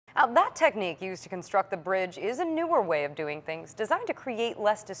Now, that technique used to construct the bridge is a newer way of doing things, designed to create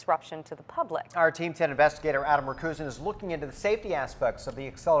less disruption to the public. Our Team 10 investigator Adam Rakusin is looking into the safety aspects of the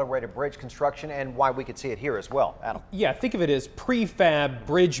accelerated bridge construction and why we could see it here as well. Adam. Yeah, think of it as prefab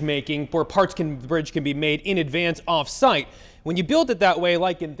bridge making, where the bridge can be made in advance off-site. When you build it that way,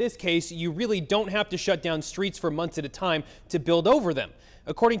 like in this case, you really don't have to shut down streets for months at a time to build over them.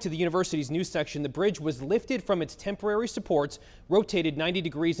 According to the university's news section, the bridge was lifted from its temporary supports, rotated 90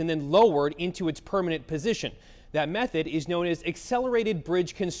 degrees, and then lowered into its permanent position. That method is known as accelerated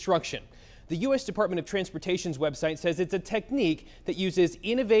bridge construction. The U.S. Department of Transportation's website says it's a technique that uses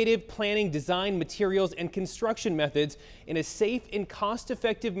innovative planning, design, materials, and construction methods in a safe and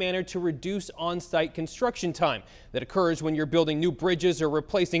cost-effective manner to reduce on-site construction time that occurs when you're building new bridges or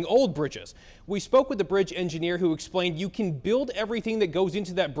replacing old bridges. We spoke with the bridge engineer who explained you can build everything that goes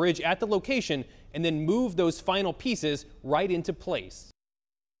into that bridge at the location and then move those final pieces right into place.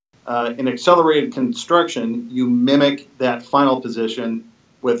 In accelerated construction, you mimic that final position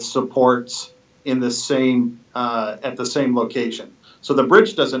with supports in the same at the same location. So the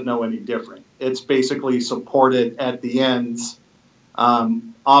bridge doesn't know any different. It's basically supported at the ends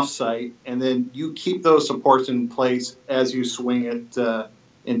off-site, and then you keep those supports in place as you swing it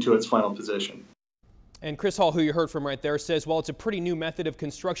into its final position. And Chris Hall, who you heard from right there, says while it's a pretty new method of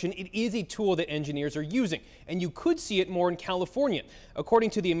construction, it is a tool that engineers are using, and you could see it more in California.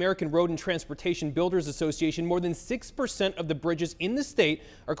 According to the American Road and Transportation Builders Association, more than 6% of the bridges in the state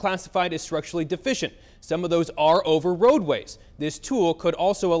are classified as structurally deficient. Some of those are over roadways. This tool could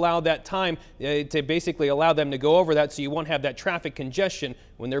also allow that time to basically allow them to go over that so you won't have that traffic congestion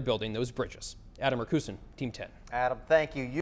when they're building those bridges. Adam Rakusin, Team 10. Adam, thank you.